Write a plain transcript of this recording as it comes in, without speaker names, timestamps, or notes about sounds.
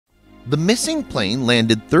The missing plane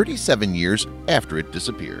landed 37 years after it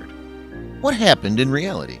disappeared. What happened in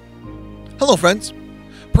reality? Hello friends!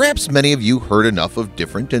 Perhaps many of you heard enough of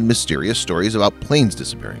different and mysterious stories about planes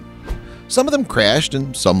disappearing. Some of them crashed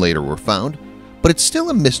and some later were found, but it's still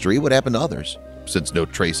a mystery what happened to others, since no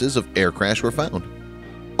traces of air crash were found.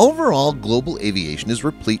 Overall, global aviation is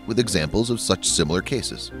replete with examples of such similar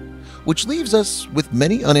cases, which leaves us with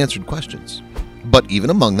many unanswered questions. But even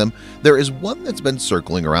among them, there is one that's been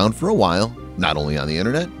circling around for a while, not only on the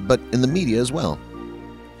internet, but in the media as well.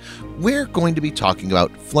 We're going to be talking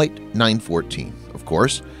about Flight 914, of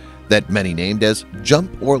course, that many named as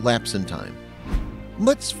jump or lapse in time.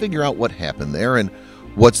 Let's figure out what happened there and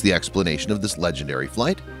what's the explanation of this legendary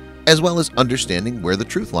flight, as well as understanding where the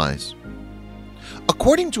truth lies.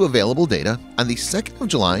 According to available data, on the 2nd of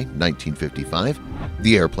July 1955,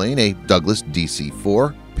 the airplane, a Douglas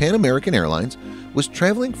DC-4 Pan American Airlines, was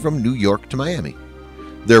traveling from New York to Miami.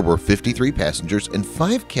 There were 53 passengers and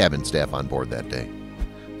 5 cabin staff on board that day.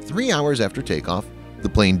 3 hours after takeoff, the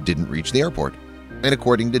plane didn't reach the airport, and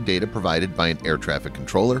according to data provided by an air traffic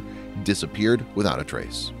controller, disappeared without a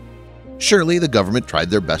trace. Surely the government tried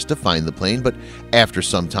their best to find the plane, but after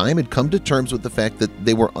some time had come to terms with the fact that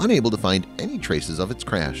they were unable to find any traces of its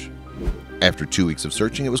crash. After 2 weeks of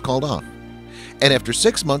searching, it was called off, and after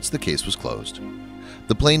 6 months the case was closed.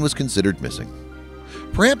 The plane was considered missing.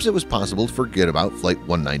 Perhaps it was possible to forget about Flight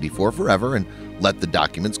 194 forever and let the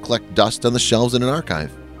documents collect dust on the shelves in an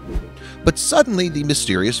archive. But suddenly the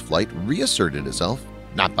mysterious flight reasserted itself,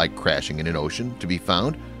 not by crashing in an ocean to be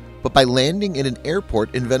found, but by landing in an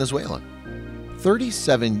airport in Venezuela,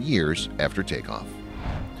 37 years after takeoff.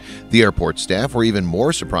 The airport staff were even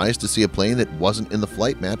more surprised to see a plane that wasn't in the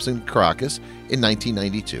flight maps in Caracas in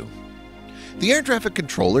 1992. The air traffic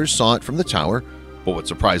controllers saw it from the tower, but what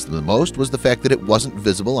surprised them the most was the fact that it wasn't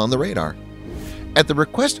visible on the radar. At the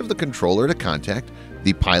request of the controller to contact,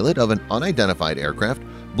 the pilot of an unidentified aircraft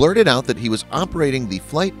blurted out that he was operating the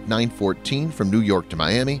Flight 914 from New York to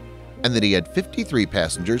Miami and that he had 53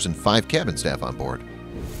 passengers and 5 cabin staff on board.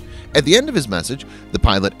 At the end of his message, the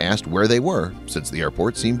pilot asked where they were, since the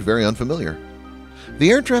airport seemed very unfamiliar.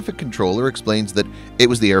 The air traffic controller explains that it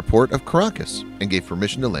was the airport of Caracas and gave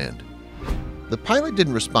permission to land. The pilot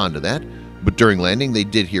didn't respond to that, but during landing they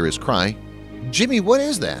did hear his cry, "Jimmy, what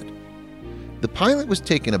is that?" The pilot was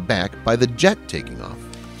taken aback by the jet taking off.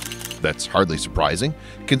 That's hardly surprising,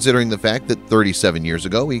 considering the fact that 37 years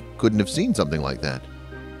ago he couldn't have seen something like that.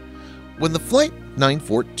 When the Flight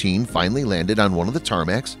 914 finally landed on one of the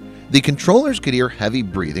tarmacs, the controllers could hear heavy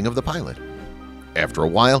breathing of the pilot. After a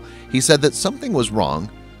while, he said that something was wrong,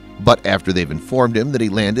 but after they've informed him that he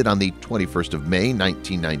landed on the 21st of May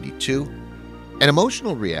 1992, an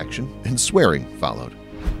emotional reaction and swearing followed.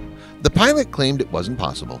 The pilot claimed it wasn't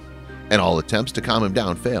possible, and all attempts to calm him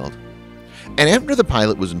down failed. And after the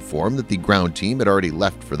pilot was informed that the ground team had already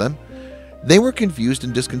left for them, they were confused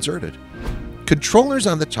and disconcerted. Controllers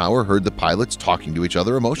on the tower heard the pilots talking to each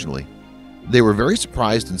other emotionally. They were very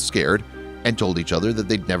surprised and scared and told each other that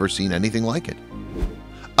they'd never seen anything like it.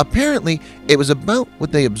 Apparently, it was about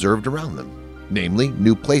what they observed around them, namely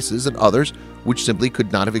new places and others which simply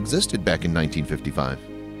could not have existed back in 1955.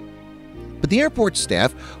 But the airport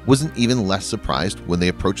staff wasn't even less surprised when they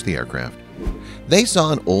approached the aircraft. They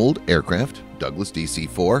saw an old aircraft, Douglas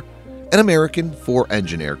DC-4, an American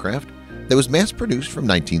 4-engine aircraft that was mass-produced from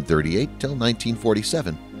 1938 till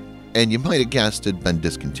 1947, and you might have guessed had been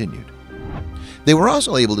discontinued. They were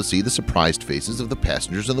also able to see the surprised faces of the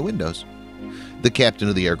passengers in the windows. The captain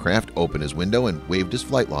of the aircraft opened his window and waved his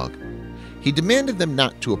flight log. He demanded them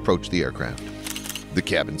not to approach the aircraft. The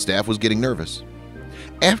cabin staff was getting nervous.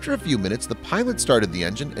 After a few minutes, the pilot started the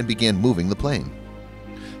engine and began moving the plane.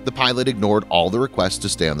 The pilot ignored all the requests to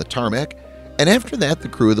stay on the tarmac, and after that the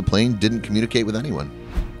crew of the plane didn't communicate with anyone.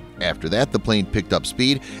 After that, the plane picked up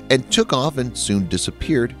speed and took off and soon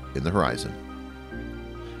disappeared in the horizon.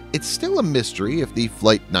 It's still a mystery if the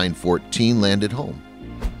Flight 914 landed home.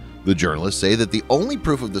 The journalists say that the only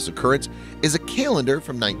proof of this occurrence is a calendar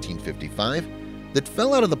from 1955 that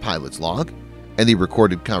fell out of the pilot's log and the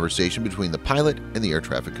recorded conversation between the pilot and the air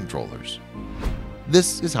traffic controllers.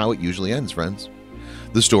 This is how it usually ends, friends.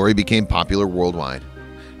 The story became popular worldwide.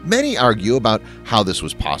 Many argue about how this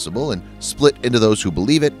was possible and split into those who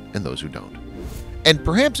believe it and those who don't. And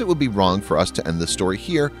perhaps it would be wrong for us to end this story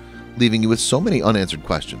here, leaving you with so many unanswered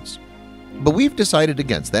questions. But we've decided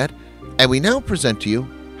against that, and we now present to you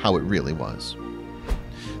how it really was.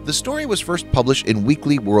 The story was first published in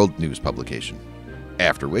Weekly World News publication,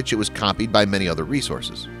 after which it was copied by many other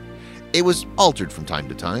resources. It was altered from time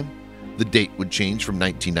to time. The date would change from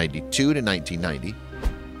 1992 to 1990,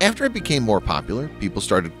 After it became more popular, people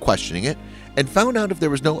started questioning it and found out if there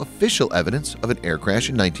was no official evidence of an air crash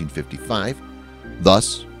in 1955,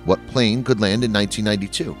 thus what plane could land in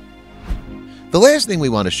 1992. The last thing we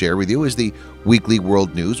want to share with you is the Weekly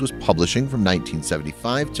World News was publishing from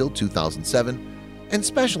 1975 till 2007 and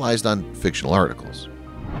specialized on fictional articles.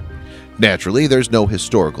 Naturally, there's no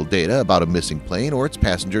historical data about a missing plane or its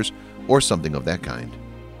passengers or something of that kind.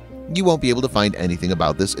 You won't be able to find anything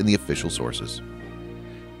about this in the official sources.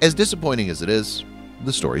 As disappointing as it is,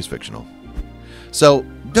 the story is fictional. So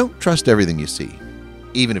don't trust everything you see,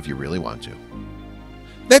 even if you really want to.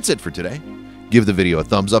 That's it for today. Give the video a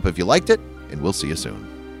thumbs up if you liked it, and we'll see you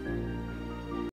soon.